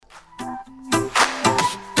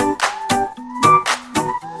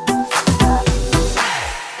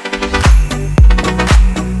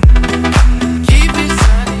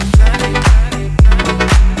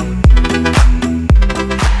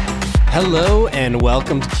Hello and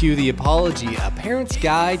welcome to Cue the Apology, a parent's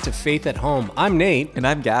guide to faith at home. I'm Nate. And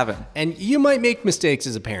I'm Gavin. And you might make mistakes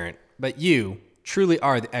as a parent, but you truly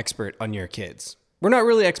are the expert on your kids. We're not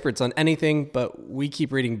really experts on anything, but we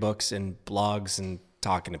keep reading books and blogs and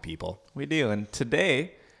talking to people. We do. And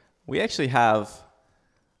today, we actually have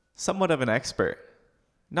somewhat of an expert,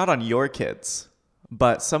 not on your kids,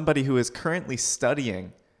 but somebody who is currently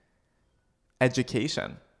studying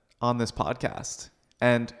education on this podcast.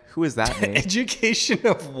 And who is that, Nate? Education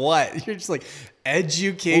of what? You're just like,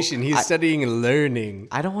 education. He's studying learning.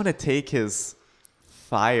 I don't want to take his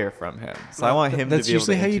fire from him. So I want him to be able to That's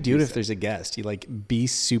usually how you do it if there's a guest. You like be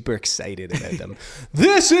super excited about them.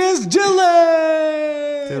 This is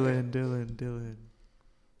Dylan! Dylan.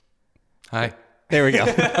 Hi. There we go.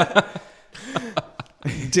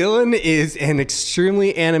 Dylan is an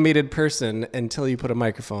extremely animated person until you put a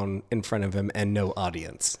microphone in front of him and no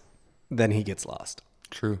audience. Then he gets lost.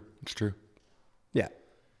 True. It's true. Yeah.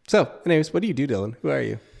 So, anyways, what do you do, Dylan? Who are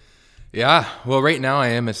you? Yeah. Well, right now I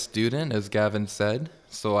am a student, as Gavin said.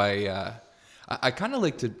 So I kind of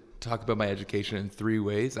like to talk about my education in three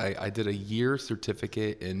ways. I did a year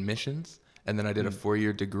certificate in missions, and then I did a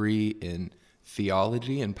 4-year degree in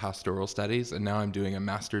theology and pastoral studies, and now I'm doing a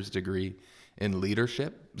master's degree in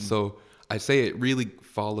leadership. So I say it really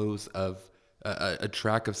follows of a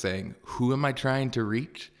track of saying, who am I trying to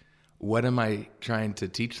reach? What am I trying to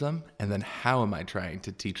teach them? And then how am I trying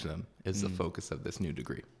to teach them is the focus of this new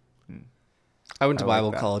degree. I went to like Bible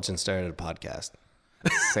that. college and started a podcast.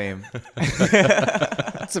 Same.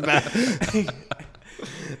 That's about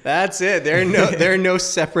That's it. There are no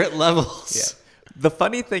separate levels. Yeah. The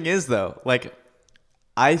funny thing is, though, like,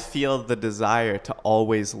 I feel the desire to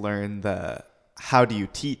always learn the how do you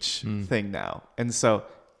teach thing now. And so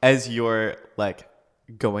as you're like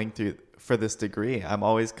going through for this degree, I'm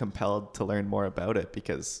always compelled to learn more about it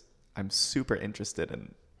because I'm super interested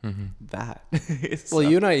in that. Well,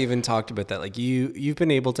 you and I even talked about that. Like you've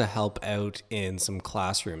been able to help out in some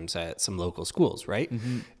classrooms at some local schools, right?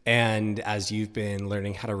 And as you've been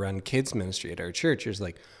learning how to run kids ministry at our church, you're just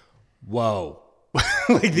like, whoa.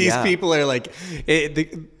 Like these people are like,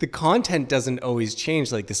 the content doesn't always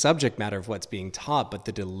change, like the subject matter of what's being taught, but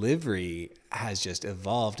the delivery has just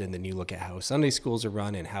evolved. And then you look at how Sunday schools are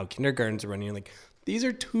run and how kindergartens are run. And you're like, these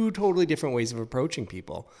are two totally different ways of approaching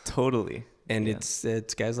people. Totally. And it's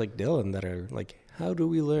guys like Dylan that are like, how do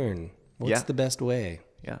we learn? What's the best way?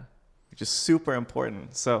 Yeah. Which is super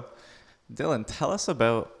important. So Dylan, tell us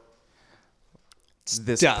about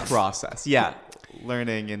this process. Yeah.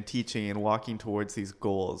 Learning and teaching and walking towards these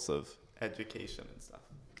goals of education and stuff.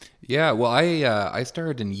 Yeah, well, I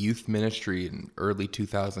started in youth ministry in early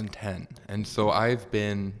 2010. And so I've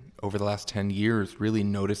been, over the last 10 years, really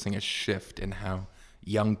noticing a shift in how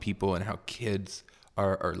young people and how kids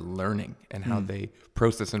are learning and how they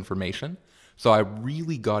process information. So I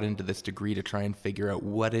really got into this degree to try and figure out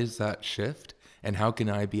what is that shift and how can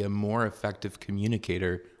I be a more effective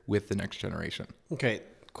communicator with the next generation. Okay,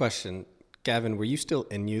 question. Gavin, were you still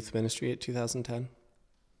in youth ministry at 2010?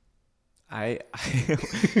 I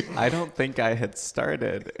don't think I had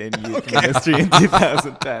started in youth ministry in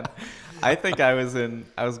 2010. I think I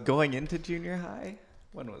was going into junior high.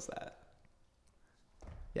 When was that?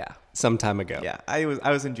 Yeah. Some time ago. Yeah, I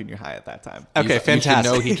was in junior high at that time. Okay,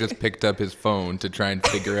 fantastic. You should know he just picked up his phone to try and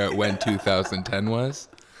figure out when 2010 was.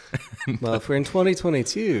 Well, if we're in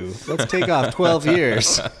 2022, let's take off 12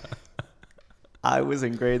 years. I was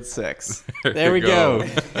in grade 6. There we go.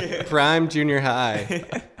 Prime junior high.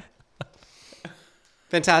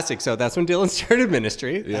 Fantastic. So that's when Dylan started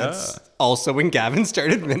ministry. Yeah. That's also when Gavin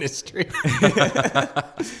started ministry.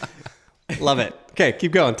 Love it. Okay,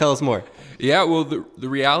 keep going. Tell us more. Yeah, well, the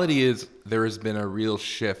reality is there has been a real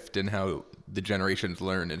shift in how the generations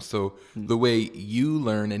learn. And so the way you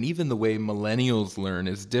learn and even the way millennials learn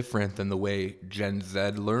is different than the way Gen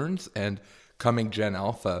Z learns and coming Gen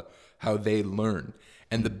Alpha, how they learn.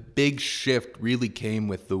 And the big shift really came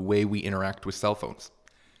with the way we interact with cell phones.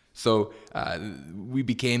 So we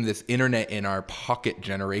became this internet in our pocket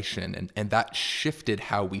generation, and that shifted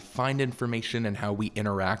how we find information and how we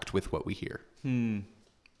interact with what we hear.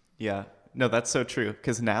 Yeah. No, that's so true.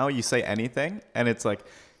 Because now you say anything, and it's like,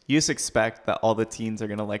 you just expect that all the teens are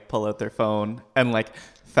going to like pull out their phone and like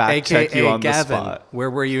fact check you on Gavin, the spot. Where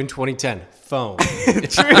were you in 2010? Phone.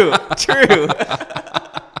 True.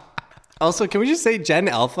 Also, can we just say Gen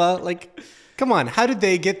Alpha? Like, come on, how did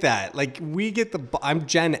they get that? Like, we get I'm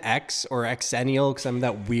Gen X or Xennial because I'm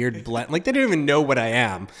that weird blend. Like, they don't even know what I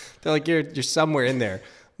am. They're like, you're somewhere in there.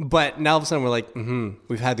 But now all of a sudden we're like,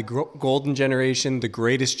 we've had the golden generation, the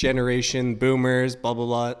greatest generation, boomers, blah, blah,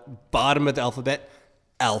 blah, bottom of the alphabet.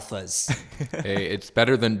 alphas. Hey, it's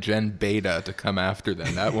better than Gen Beta to come after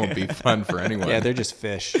them. That won't be fun for anyone. Yeah, they're just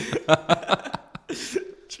fish.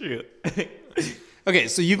 True. Okay,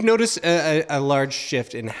 so you've noticed a large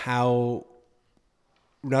shift in how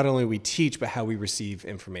not only we teach, but how we receive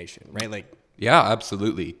information, right? Like, Yeah,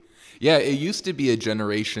 absolutely. Yeah, it used to be a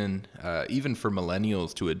generation, even for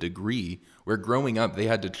millennials to a degree, where growing up they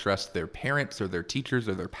had to trust their parents or their teachers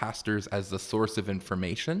or their pastors as the source of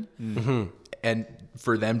information, and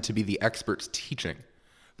for them to be the experts teaching.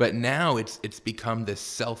 But now it's become this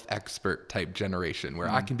self-expert type generation where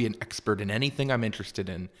I can be an expert in anything I'm interested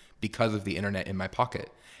in because of the internet in my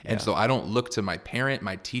pocket. And so I don't look to my parent,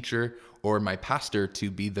 my teacher, or my pastor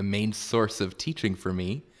to be the main source of teaching for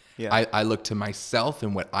me. Yeah. I look to myself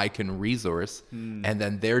and what I can resource, and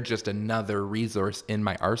then they're just another resource in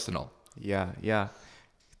my arsenal. Yeah.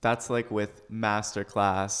 That's like with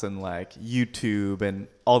Masterclass and like YouTube and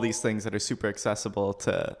all these things that are super accessible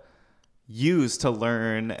to use to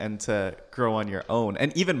learn and to grow on your own.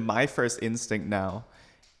 And even my first instinct now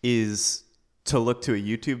is to look to a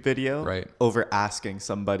YouTube video Right. over asking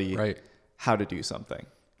somebody Right. how to do something.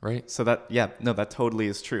 Right. So that, that totally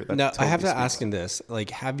is true. That now I have to totally ask in this, like,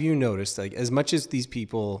 have you noticed, like, as much as these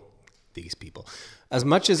people, as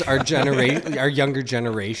much as our our younger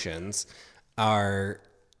generations are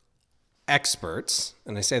experts,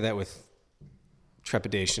 and I say that with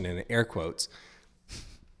trepidation and air quotes,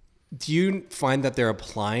 do you find that they're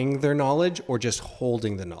applying their knowledge or just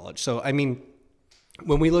holding the knowledge? So, I mean,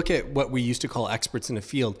 when we look at what we used to call experts in a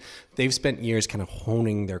field, they've spent years kind of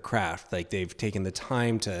honing their craft. Like, they've taken the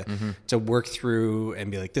time to work through and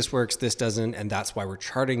be like, this works, this doesn't, and that's why we're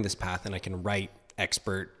charting this path, and I can write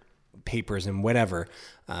expert papers and whatever.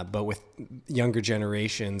 But with younger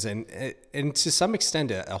generations and to some extent,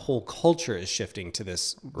 a whole culture is shifting to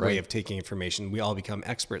this way of taking information. We all become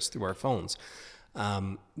experts through our phones.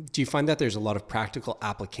 Do you find that there's a lot of practical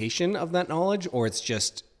application of that knowledge, or it's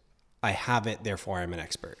just, I have it, therefore I'm an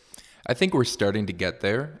expert? I think we're starting to get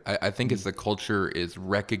there. I think as the culture is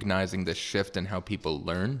recognizing the shift in how people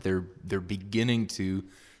learn, they're beginning to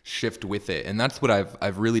shift with it, and that's what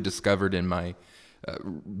I've really discovered in my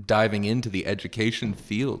diving into the education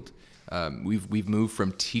field. We've moved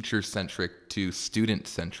from teacher centric to student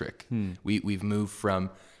centric. We've moved from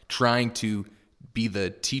trying to be the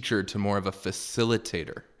teacher to more of a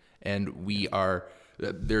facilitator, and we are.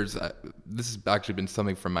 This has actually been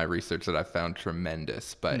something from my research that I found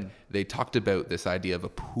tremendous, but they talked about this idea of a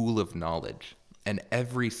pool of knowledge, and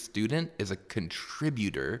every student is a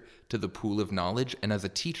contributor to the pool of knowledge. And as a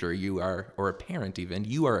teacher, or a parent even,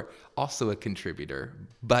 you are also a contributor,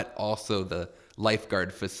 but also the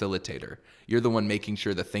lifeguard facilitator. You're the one making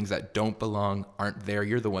sure the things that don't belong aren't there.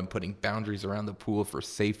 You're the one putting boundaries around the pool for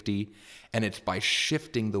safety. And it's by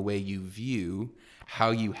shifting the way you view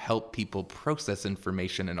how you help people process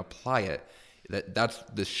information and apply it, that's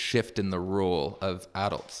the shift in the role of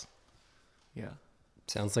adults. Yeah.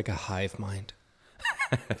 Sounds like a hive mind.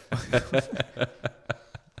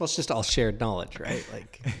 Well, it's just all shared knowledge, right?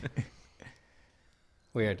 Like,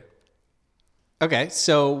 weird. Okay,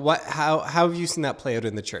 so how have you seen that play out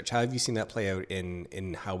in the church? How have you seen that play out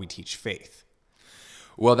in how we teach faith?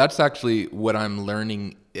 Well, that's actually what I'm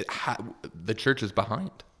learning. The church is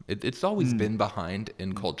behind. It's always been behind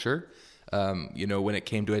in culture. When it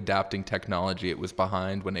came to adapting technology, it was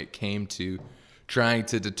behind. When it came to trying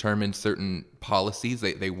to determine certain policies,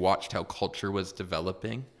 they watched how culture was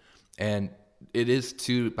developing. And it is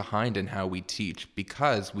too behind in how we teach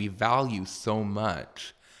because we value so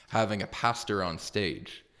much having a pastor on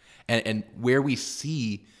stage. And where we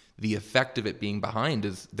see the effect of it being behind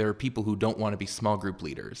is there are people who don't want to be small group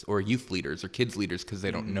leaders or youth leaders or kids leaders because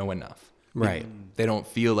they don't know enough. Right. They don't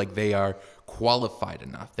feel like they are qualified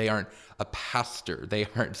enough. They aren't a pastor. They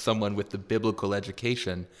aren't someone with the biblical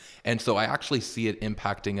education. And so I actually see it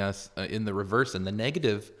impacting us in the reverse, in the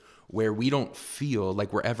negative, where we don't feel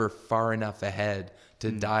like we're ever far enough ahead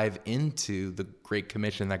to dive into the Great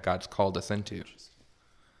Commission that God's called us into.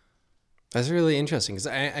 That's really interesting because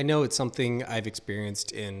I know it's something I've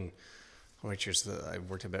experienced in I've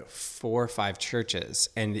worked at about 4 or 5 churches,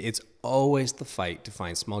 and it's always the fight to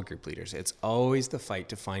find small group leaders. It's always the fight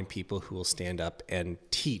to find people who will stand up and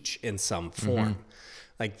teach in some form.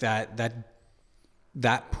 Like that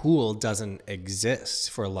pool doesn't exist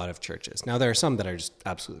for a lot of churches. Now, there are some that are just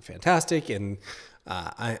absolutely fantastic, and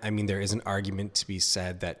I mean, there is an argument to be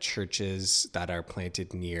said that churches that are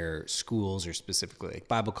planted near schools or specifically like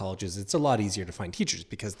Bible colleges, it's a lot easier to find teachers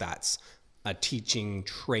because that's a teaching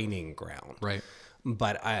training ground. Right.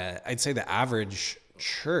 But I'd say the average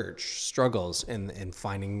church struggles in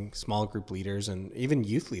finding small group leaders and even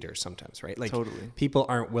youth leaders sometimes, right? Like Totally. people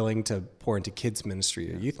aren't willing to pour into kids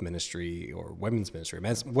ministry or youth ministry or women's ministry,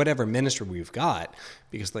 whatever ministry we've got,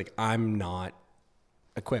 because like I'm not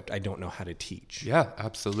equipped. I don't know how to teach. Yeah,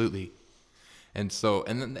 absolutely. And so,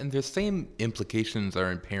 and the same implications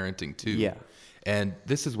are in parenting too. Yeah. And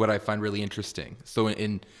this is what I find really interesting. So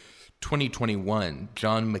in 2021,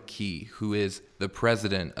 John McKee, who is the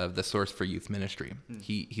president of the Source for Youth Ministry,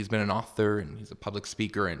 he's been an author and he's a public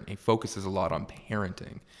speaker, and he focuses a lot on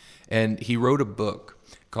parenting. And he wrote a book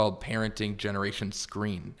called Parenting Generation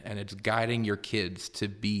Screen, and it's guiding your kids to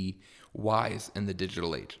be wise in the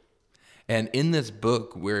digital age. And in this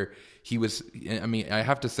book where he was, I mean, I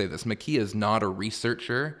have to say this, McKee is not a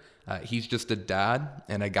researcher. He's just a dad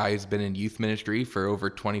and a guy who's been in youth ministry for over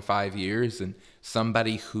 25 years and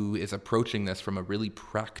somebody who is approaching this from a really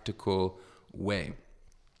practical way.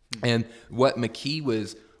 And what McKee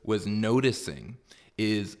was noticing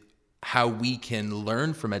is how we can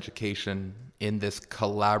learn from education in this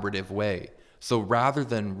collaborative way. So rather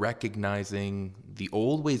than recognizing the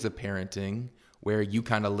old ways of parenting where you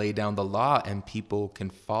kind of lay down the law and people can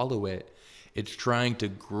follow it, it's trying to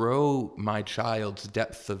grow my child's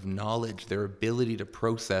depth of knowledge, their ability to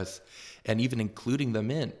process, and even including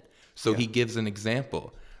them in. So he gives an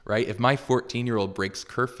example, right? If my 14-year-old breaks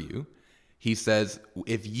curfew, he says,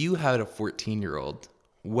 if you had a 14-year-old,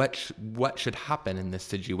 what should happen in this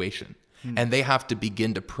situation? And they have to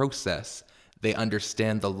begin to process. They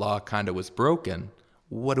understand the law kind of was broken.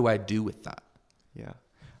 What do I do with that? Yeah.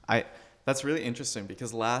 That's really interesting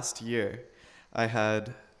because last year I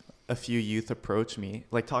had a few youth approach me,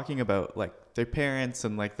 like talking about like their parents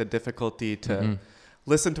and like the difficulty to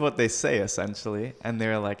listen to what they say essentially. And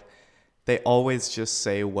they're like, they always just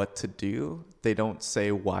say what to do. They don't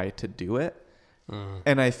say why to do it.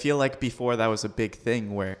 And I feel like before that was a big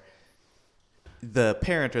thing where the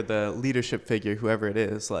parent or the leadership figure, whoever it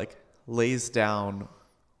is, like lays down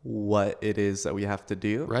what it is that we have to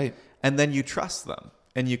do. Right. And then you trust them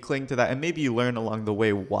and you cling to that. And maybe you learn along the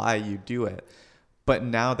way why you do it. But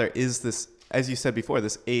now there is this, as you said before,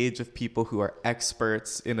 this age of people who are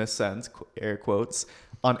experts, in a sense, air quotes,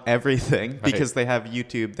 on everything because they have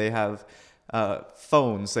YouTube, they have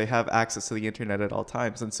phones, they have access to the internet at all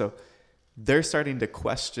times. And so they're starting to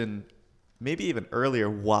question, maybe even earlier,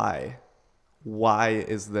 why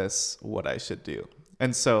is this what I should do?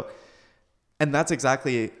 And so, and that's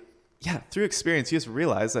exactly, through experience, you just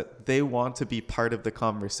realize that they want to be part of the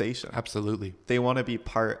conversation. Absolutely. They want to be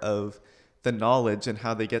part of the knowledge and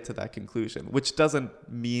how they get to that conclusion, which doesn't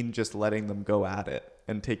mean just letting them go at it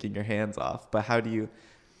and taking your hands off, but how do you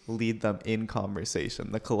lead them in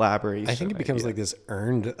conversation, the collaboration? I think it becomes like this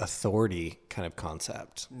earned authority kind of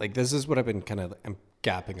concept. Like this is what I've been I'm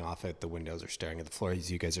gapping off at the windows or staring at the floor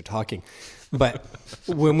as you guys are talking. But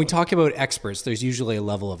when we talk about experts, there's usually a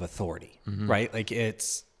level of authority, right? Like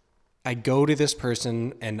I go to this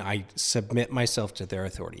person and I submit myself to their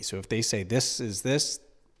authority. So if they say this is this,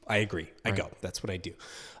 I agree. I go. That's what I do.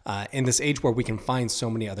 In this age where we can find so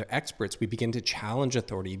many other experts, we begin to challenge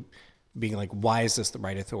authority, being like, why is this the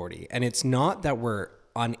right authority? And it's not that we're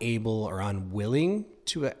unable or unwilling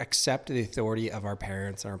to accept the authority of our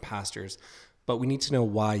parents and our pastors, but we need to know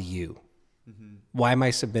why you. Why am I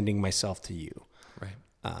submitting myself to you? Right.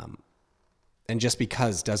 And just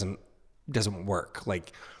because doesn't work.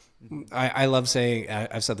 Like I love saying,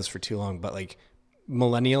 I've said this for too long, but like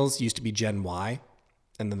millennials used to be Gen Y.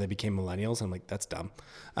 And then they became millennials. I'm like, that's dumb.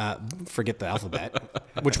 Forget the alphabet,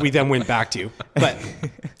 which we then went back to. But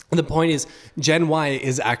the point is, Gen Y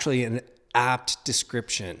is actually an apt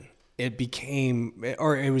description. It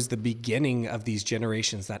was the beginning of these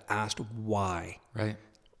generations that asked why. Right.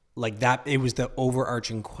 Like that, it was the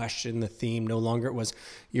overarching question, the theme. No longer it was,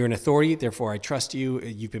 you're an authority, therefore I trust you.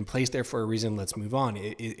 You've been placed there for a reason, let's move on.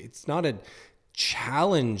 It's not a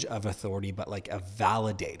challenge of authority, but like a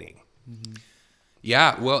validating.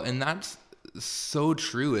 Yeah, well, and that's so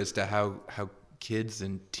true as to how kids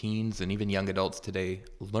and teens and even young adults today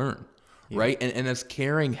learn, right? And as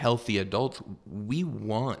caring, healthy adults, we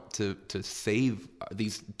want to save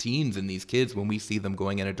these teens and these kids when we see them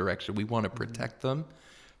going in a direction. We want to protect them,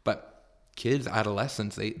 but kids,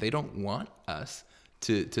 adolescents, they don't want us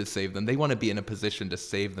to save them. They want to be in a position to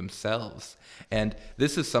save themselves. And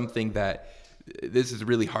this is something this is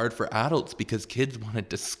really hard for adults because kids want to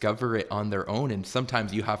discover it on their own. And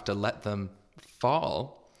sometimes you have to let them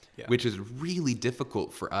fall, which is really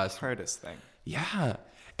difficult for us. Hardest thing. Yeah.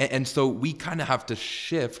 And so we kind of have to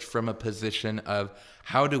shift from a position of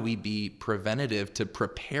how do we be preventative to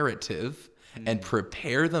preparative. and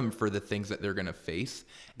prepare them for the things that they're going to face?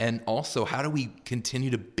 And also, how do we continue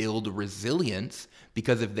to build resilience?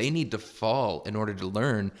 Because if they need to fall in order to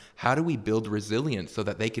learn, how do we build resilience so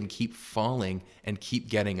that they can keep falling and keep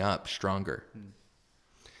getting up stronger?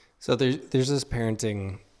 So there's this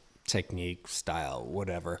parenting technique, style,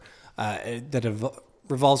 whatever, that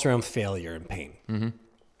revolves around failure and pain.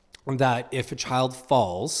 Mm-hmm. That if a child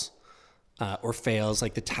falls or fails,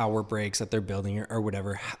 like the tower breaks that they're building or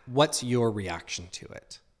whatever, what's your reaction to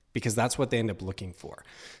it? Because that's what they end up looking for.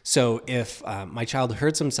 So if my child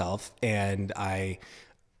hurts himself and I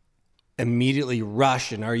immediately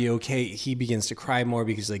rush and are you okay? He begins to cry more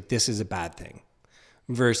because like this is a bad thing.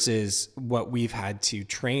 Versus what we've had to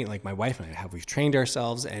train, like my wife and I, how we've trained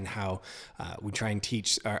ourselves and how we try and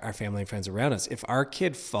teach our family and friends around us. If our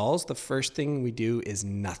kid falls, the first thing we do is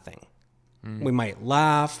nothing. We might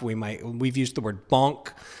laugh, we've used the word bonk,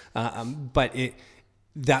 but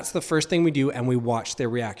that's the first thing we do, and we watch their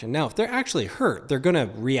reaction. Now, if they're actually hurt, they're going to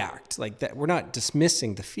react like that. We're not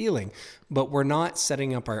dismissing the feeling, but we're not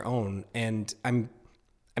setting up our own. And I'm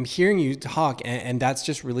hearing you talk, and that's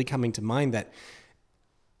just really coming to mind that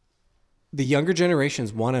the younger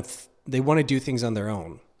generations want to do things on their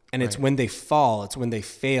own. And it's when they fall, it's when they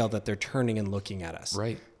fail that they're turning and looking at us.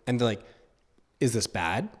 Right. And they're like, is this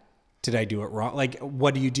bad? Did I do it wrong? Like,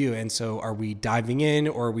 what do you do? And so are we diving in,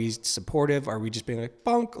 or are we supportive? Are we just being like,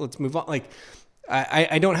 bonk, let's move on? Like,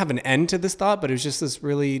 I don't have an end to this thought, but it was just this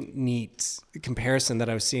really neat comparison that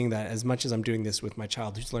I was seeing, that as much as I'm doing this with my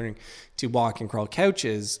child who's learning to walk and crawl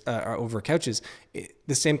couches or over couches,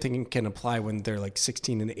 the same thing can apply when they're like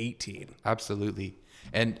 16 and 18. Absolutely.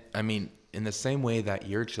 And I mean, in the same way that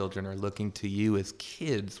your children are looking to you as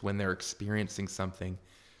kids when they're experiencing something,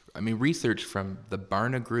 I mean, research from the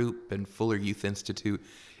Barna Group and Fuller Youth Institute,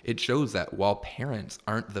 it shows that while parents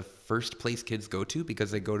aren't the first place kids go to because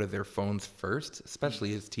they go to their phones first,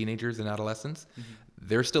 especially as teenagers and adolescents,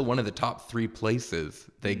 they're still one of the top 3 places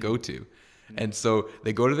they go to. And so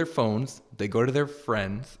they go to their phones, they go to their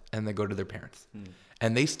friends, and they go to their parents.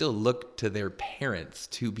 And they still look to their parents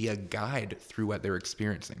to be a guide through what they're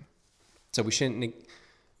experiencing. So we shouldn't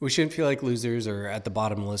feel like losers or at the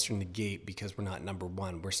bottom of the list or negate because we're not number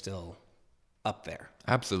one. We're still up there.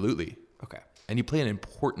 Absolutely. Okay. And you play an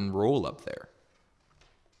important role up there.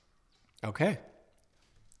 Okay.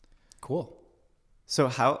 Cool. So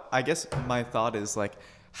I guess my thought is like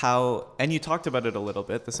and you talked about it a little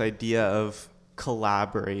bit, this idea of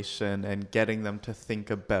collaboration and getting them to think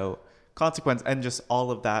about consequence and just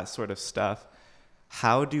all of that sort of stuff.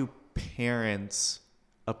 How do parents,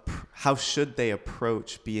 how should they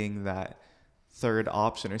approach being that third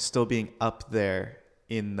option or still being up there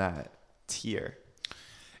in that tier?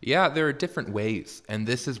 Yeah, there are different ways, and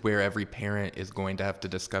this is where every parent is going to have to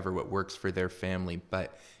discover what works for their family.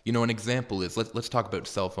 But, you know, an example is, let's talk about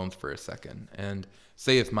cell phones for a second. And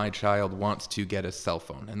say if my child wants to get a cell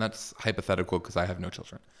phone, and that's hypothetical because I have no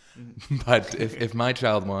children. But if my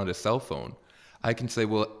child wanted a cell phone, I can say,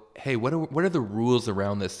 well, hey, what are the rules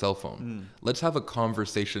around this cell phone? Let's have a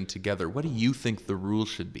conversation together. What do you think the rules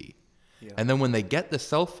should be? Yeah. And then when they get the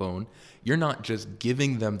cell phone, you're not just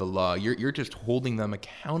giving them the law. You're just holding them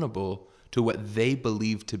accountable to what they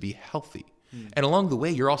believe to be healthy. And along the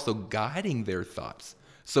way, you're also guiding their thoughts.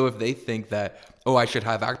 So if they think that, oh, I should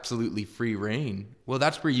have absolutely free reign, well,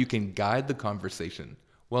 that's where you can guide the conversation.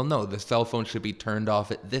 Well, no, the cell phone should be turned off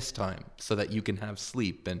at this time so that you can have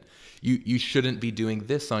sleep. And you shouldn't be doing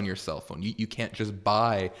this on your cell phone. You can't just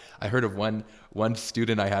buy. I heard of one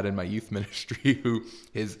student I had in my youth ministry who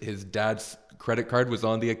his dad's credit card was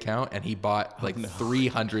on the account and he bought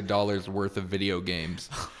 $300 worth of video games.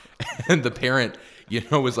 And the parent,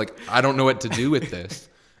 was like, I don't know what to do with this.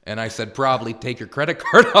 And I said, probably take your credit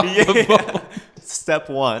card off the phone. Step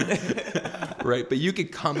 1. Right. But you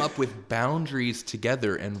could come up with boundaries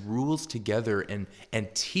together and rules together and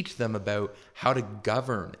teach them about how to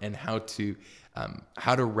govern and how to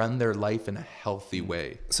run their life in a healthy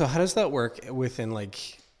way. So how does that work within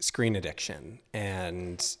like screen addiction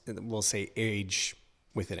and we'll say age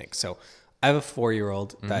within it? So I have a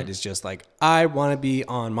 4-year-old that is just like, I want to be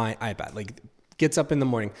on my iPad, like gets up in the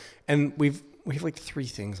morning, and we have like 3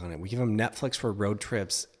 things on it. We give him Netflix for road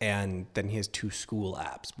trips, and then he has 2 school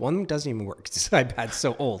apps. One doesn't even work because his iPad's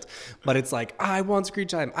so old. But it's like, I want screen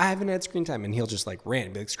time. I haven't had screen time. And he'll just like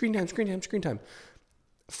rant, be like, screen time, screen time, screen time.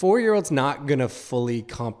 4-year-old's not going to fully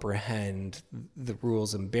comprehend the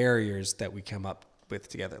rules and barriers that we come up with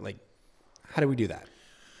together. Like, how do we do that?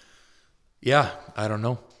 Yeah, I don't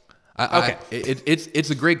know. Okay. It's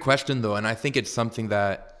a great question, though. And I think it's something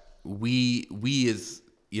that we as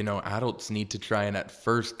adults need to try and at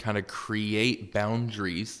first kind of create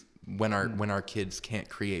boundaries when our kids can't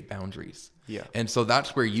create boundaries. Yeah. And so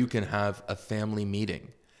that's where you can have a family meeting.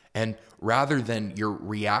 And rather than you're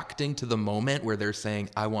reacting to the moment where they're saying,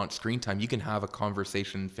 I want screen time, you can have a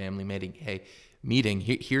conversation, family meeting. Hey,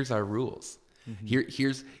 here's our rules.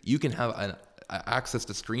 Here's you can have access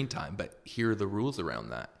to screen time, but here are the rules around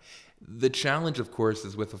that. The challenge, of course,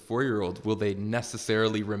 is with a 4-year-old. Will they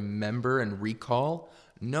necessarily remember and recall?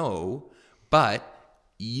 No, but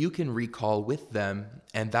you can recall with them,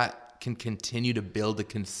 and that can continue to build a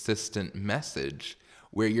consistent message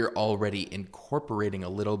where you're already incorporating a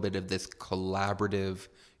little bit of this collaborative,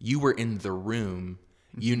 you were in the room,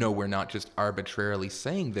 you know, we're not just arbitrarily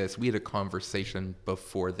saying this, we had a conversation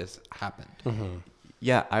before this happened.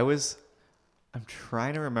 Yeah, I'm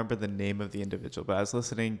trying to remember the name of the individual, but I was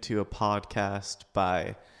listening to a podcast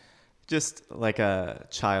by just like a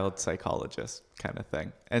child psychologist kind of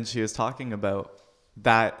thing. And she was talking about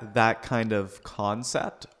that kind of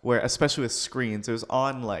concept where, especially with screens, it was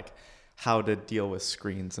on like how to deal with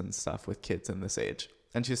screens and stuff with kids in this age.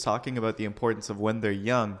 And she's talking about the importance of when they're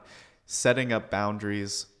young, setting up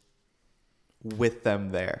boundaries with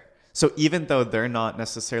them there. So even though they're not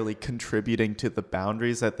necessarily contributing to the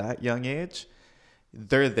boundaries at that young age,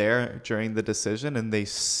 they're there during the decision and they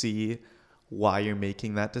see why you're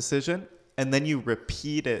making that decision. And then you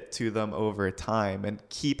repeat it to them over time and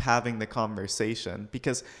keep having the conversation,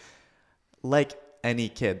 because like any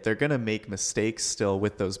kid, they're going to make mistakes still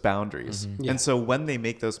with those boundaries. Yeah. And so when they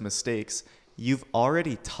make those mistakes, you've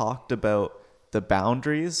already talked about the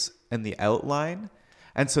boundaries and the outline.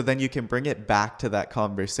 And so then you can bring it back to that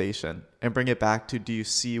conversation and bring it back to, do you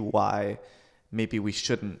see why maybe we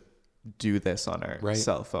shouldn't do this on our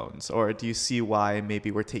cell phones? Or do you see why maybe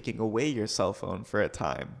we're taking away your cell phone for a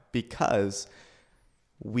time because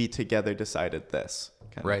we together decided this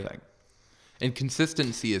kind of thing? And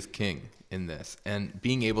consistency is king in this, and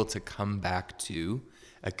being able to come back to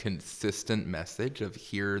a consistent message of,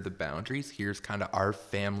 here are the boundaries, here's kind of our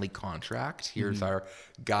family contract, here's our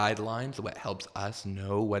guidelines, what helps us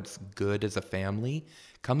know what's good as a family.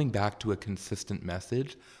 Coming back to a consistent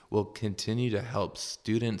message will continue to help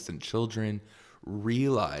students and children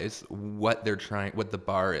realize what the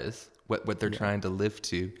bar is, what they're trying to live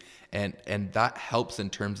to. And that helps in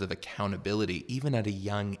terms of accountability. Even at a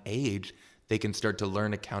young age, they can start to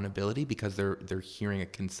learn accountability because they're hearing a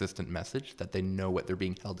consistent message that they know what they're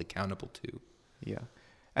being held accountable to. Yeah.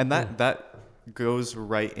 And that goes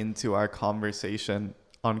right into our conversation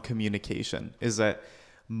on communication, is that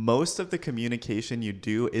most of the communication you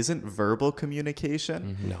do isn't verbal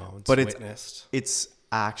communication. No, it's but witnessed. It's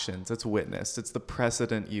actions, it's witnessed, it's the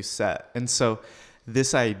precedent you set. And so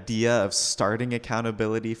this idea of starting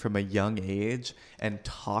accountability from a young age and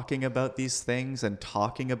talking about these things and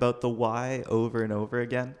talking about the why over and over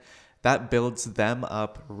again, that builds them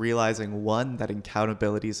up realizing, one, that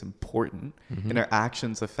accountability is important and our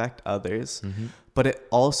actions affect others, but it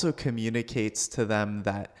also communicates to them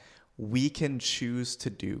that we can choose to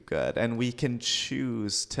do good and we can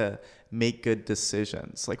choose to make good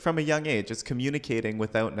decisions. Like from a young age, it's communicating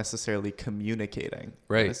without necessarily communicating,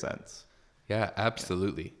 in a sense. Yeah,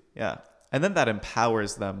 absolutely. Yeah. And then that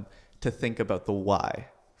empowers them to think about the why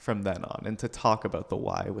from then on and to talk about the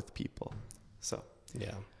why with people. So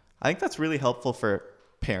Yeah. I think that's really helpful for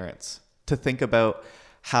parents to think about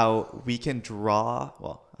how we can draw,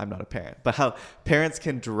 well, I'm not a parent, but how parents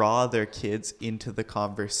can draw their kids into the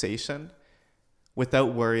conversation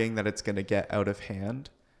without worrying that it's going to get out of hand,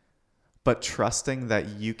 but trusting that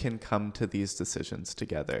you can come to these decisions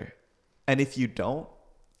together. And if you don't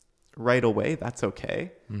right away, that's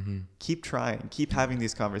okay. Keep trying, keep having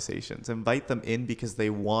these conversations, invite them in because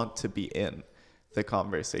they want to be in the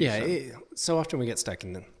conversation. Yeah. So often we get stuck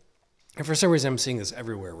in them. And for some reason, I'm seeing this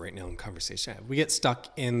everywhere right now in conversation. We get stuck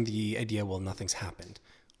in the idea, well, nothing's happened.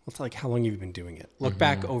 Well, it's like, how long have you been doing it? Look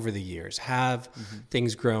back over the years. Have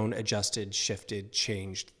things grown, adjusted, shifted,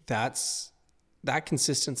 changed? That's that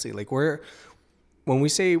consistency. Like when we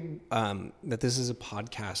say that this is a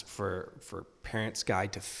podcast for Parents'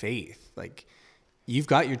 Guide to Faith, like you've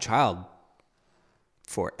got your child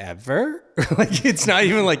forever. Like it's not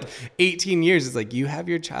even like 18 years. It's like you have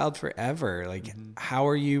your child forever. Like how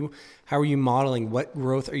are you modeling? What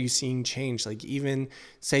growth are you seeing change? Like even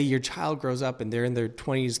say your child grows up and they're in their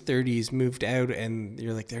 20s, 30s, moved out, and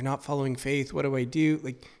you're like, they're not following faith. What do I do?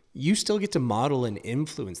 Like you still get to model and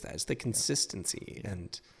influence that. It's the consistency,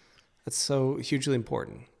 and that's so hugely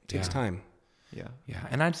important. It takes time. Yeah. Yeah.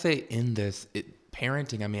 And I'd say in this,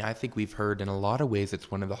 parenting, I mean, I think we've heard in a lot of ways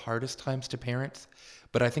it's one of the hardest times to parent,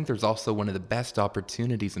 but I think there's also one of the best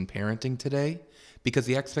opportunities in parenting today, because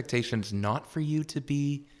the expectation is not for you to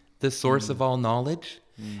be the source of all knowledge.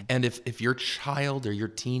 And if your child or your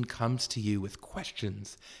teen comes to you with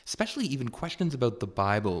questions, especially even questions about the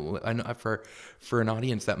Bible, I know for an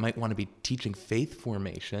audience that might want to be teaching faith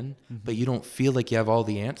formation, but you don't feel like you have all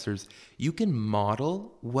the answers, you can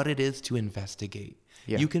model what it is to investigate.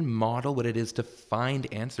 Yeah. You can model what it is to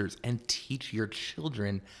find answers and teach your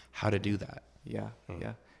children how to do that. Yeah.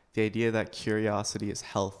 The idea that curiosity is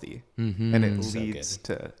healthy and it leads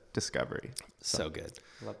to discovery. So good.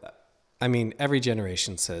 Love that. I mean, every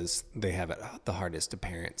generation says they have it the hardest to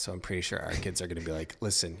parent. So I'm pretty sure our kids are going to be like,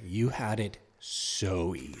 listen, you had it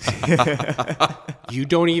so easy. You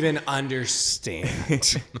don't even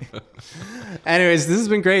understand. Anyways, this has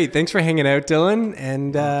been great. Thanks for hanging out, Dylan.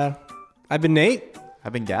 And I've been Nate.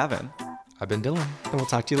 I've been Gavin. I've been Dylan. And we'll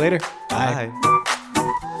talk to you later. Bye. Bye.